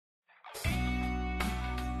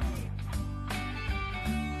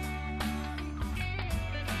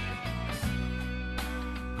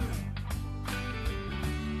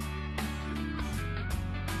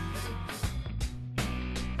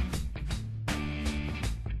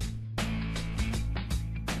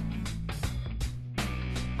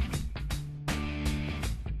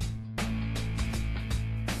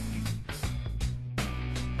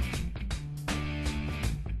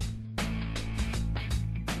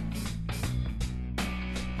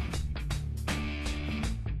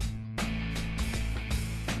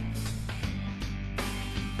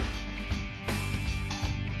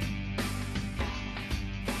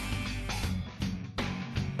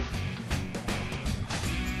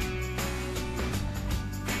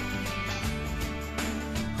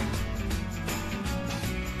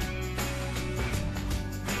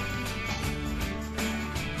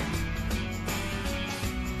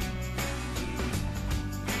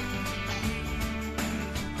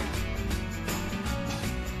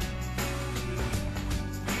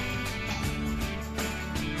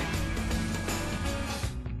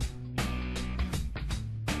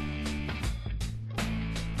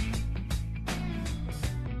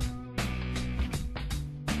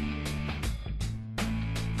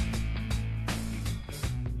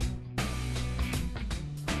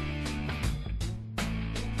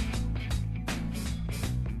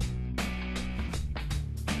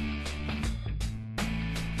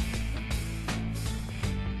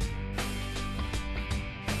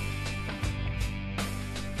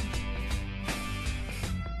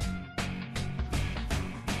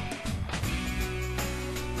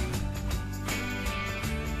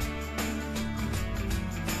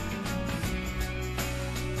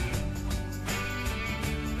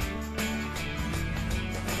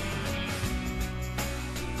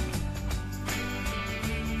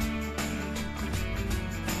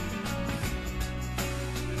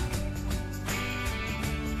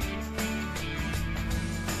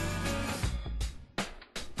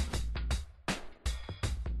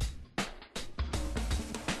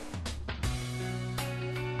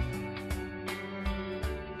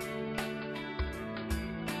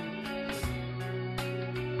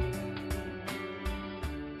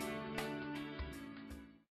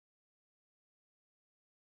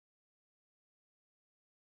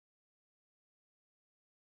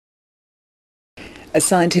A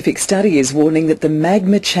scientific study is warning that the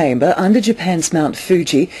magma chamber under Japan's Mount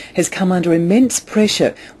Fuji has come under immense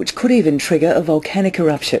pressure, which could even trigger a volcanic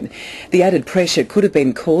eruption. The added pressure could have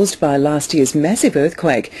been caused by last year's massive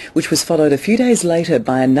earthquake, which was followed a few days later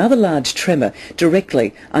by another large tremor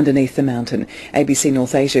directly underneath the mountain. ABC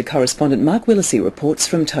North Asia correspondent Mark Willesee reports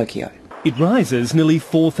from Tokyo. It rises nearly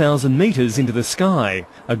 4,000 metres into the sky,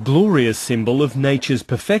 a glorious symbol of nature's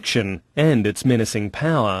perfection and its menacing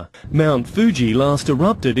power. Mount Fuji last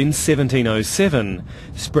erupted in 1707,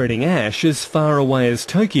 spreading ash as far away as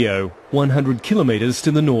Tokyo, 100 kilometres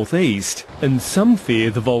to the northeast, and some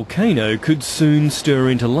fear the volcano could soon stir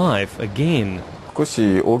into life again.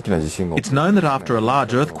 It's known that after a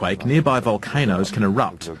large earthquake, nearby volcanoes can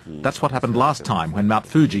erupt. That's what happened last time when Mount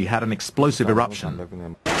Fuji had an explosive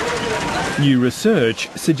eruption. New research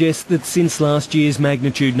suggests that since last year's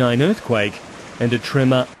magnitude 9 earthquake and a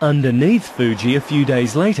tremor underneath Fuji a few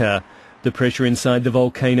days later, the pressure inside the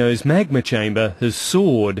volcano's magma chamber has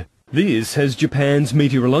soared. This has Japan's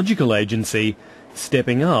meteorological agency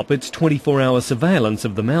stepping up its 24-hour surveillance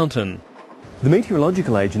of the mountain. The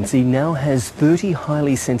meteorological agency now has 30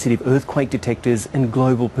 highly sensitive earthquake detectors and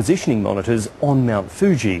global positioning monitors on Mount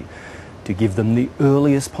Fuji to give them the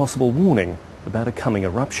earliest possible warning about a coming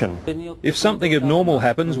eruption. If something abnormal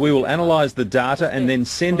happens, we will analyse the data and then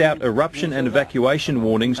send out eruption and evacuation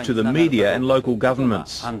warnings to the media and local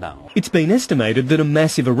governments. It's been estimated that a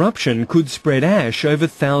massive eruption could spread ash over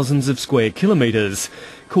thousands of square kilometres,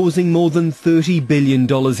 causing more than $30 billion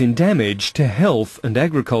in damage to health and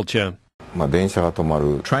agriculture.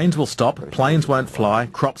 Trains will stop, planes won't fly,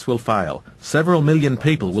 crops will fail. Several million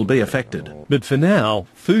people will be affected. But for now,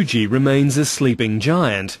 Fuji remains a sleeping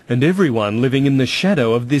giant, and everyone living in the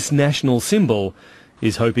shadow of this national symbol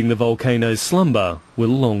is hoping the volcano's slumber will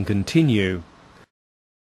long continue.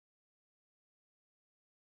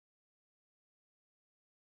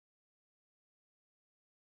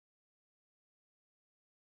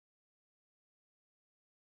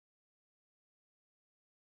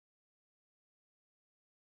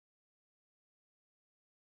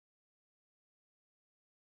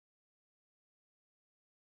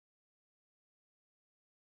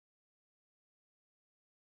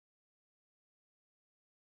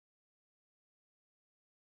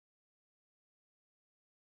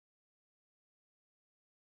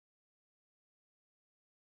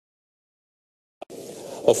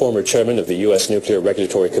 A former chairman of the U.S. Nuclear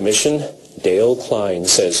Regulatory Commission, Dale Klein,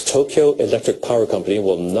 says Tokyo Electric Power Company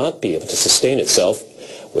will not be able to sustain itself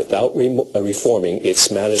without reforming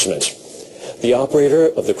its management. The operator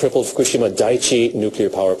of the crippled Fukushima Daiichi nuclear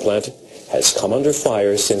power plant has come under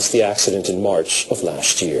fire since the accident in March of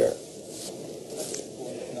last year.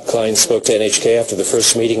 Klein spoke to NHK after the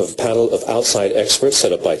first meeting of a panel of outside experts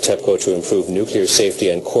set up by TEPCO to improve nuclear safety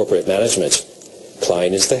and corporate management.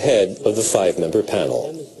 Klein is the head of the 5-member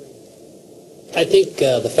panel. I think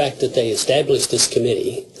the fact that they established this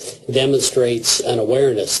committee demonstrates an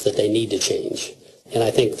awareness that they need to change. And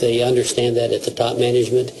I think they understand that at the top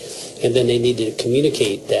management, and then they need to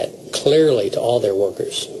communicate that clearly to all their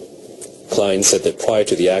workers. Klein said that prior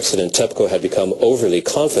to the accident, TEPCO had become overly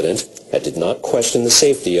confident and did not question the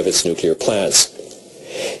safety of its nuclear plants.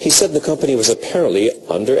 He said the company was apparently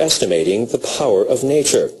underestimating the power of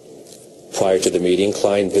nature. Prior to the meeting,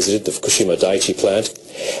 Klein visited the Fukushima Daiichi plant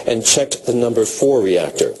and checked the number 4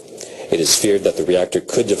 reactor. It is feared that the reactor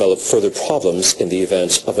could develop further problems in the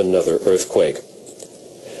event of another earthquake.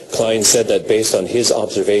 Klein said that based on his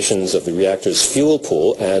observations of the reactor's fuel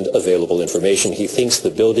pool and available information, he thinks the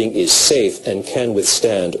building is safe and can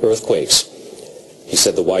withstand earthquakes. He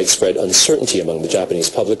said the widespread uncertainty among the Japanese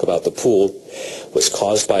public about the pool was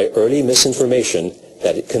caused by early misinformation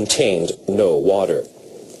that it contained no water.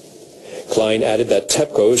 Klein added that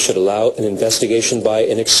TEPCO should allow an investigation by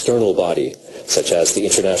an external body, such as the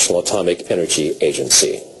International Atomic Energy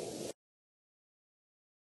Agency.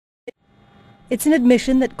 It's an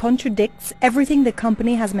admission that contradicts everything the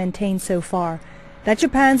company has maintained so far, that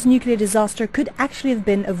Japan's nuclear disaster could actually have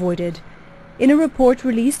been avoided. In a report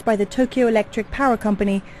released by the Tokyo Electric Power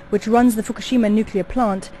Company, which runs the Fukushima nuclear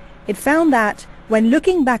plant, it found that, when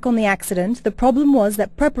looking back on the accident, the problem was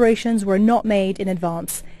that preparations were not made in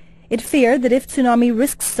advance. It feared that if tsunami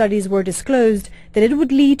risk studies were disclosed, that it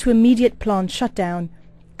would lead to immediate plant shutdown.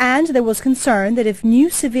 And there was concern that if new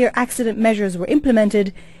severe accident measures were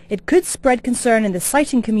implemented, it could spread concern in the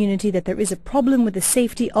siting community that there is a problem with the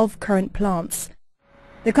safety of current plants.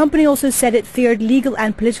 The company also said it feared legal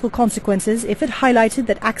and political consequences if it highlighted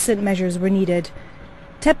that accident measures were needed.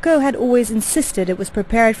 TEPCO had always insisted it was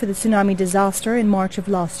prepared for the tsunami disaster in March of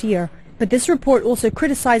last year, but this report also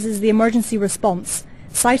criticizes the emergency response,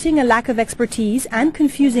 citing a lack of expertise and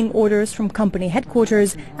confusing orders from company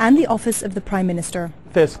headquarters and the Office of the Prime Minister.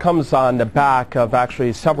 This comes on the back of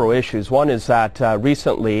actually several issues. One is that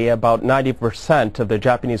recently about 90% of the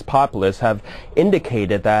Japanese populace have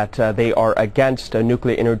indicated that they are against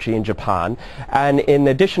nuclear energy in Japan. And in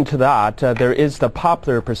addition to that, there is the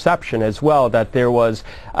popular perception as well that there was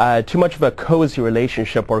too much of a cozy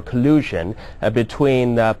relationship or collusion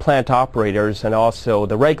between plant operators and also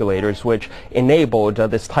the regulators, which enabled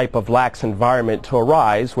this type of lax environment to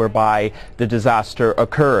arise whereby the disaster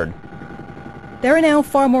occurred. There are now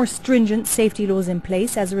far more stringent safety laws in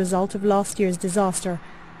place as a result of last year's disaster,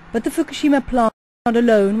 but the Fukushima plant is not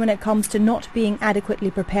alone when it comes to not being adequately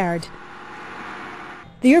prepared.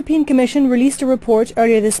 The European Commission released a report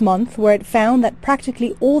earlier this month where it found that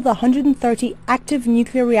practically all the 130 active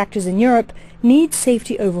nuclear reactors in Europe need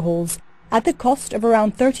safety overhauls at the cost of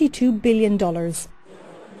around $32 billion.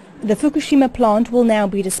 The Fukushima plant will now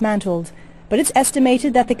be dismantled, but it's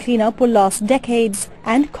estimated that the cleanup will last decades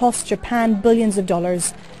and cost Japan billions of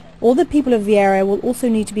dollars. All the people of the area will also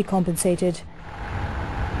need to be compensated.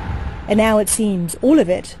 And now it seems all of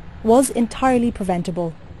it was entirely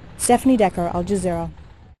preventable. Stephanie Decker, Al Jazeera.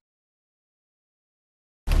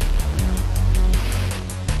 The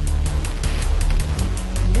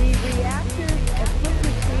reactors at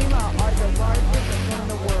Fukushima are the largest in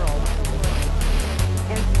the world,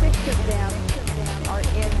 and 6 of them are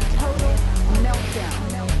in total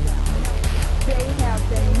meltdown. They have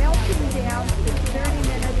been melting down for 30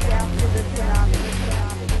 minutes after the tsunami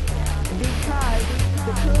because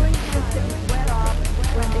the cooling systems went off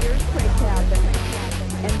when the earthquake happened,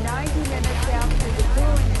 and 90 minutes after the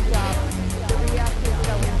cooling stopped, the reactors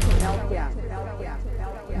go into meltdown.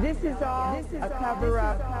 This is all a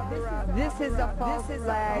cover-up. This is a false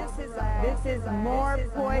flag. This is more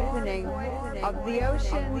poisoning of the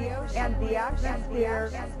ocean and the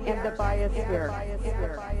atmosphere and the biosphere.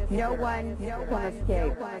 No one can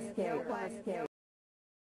escape.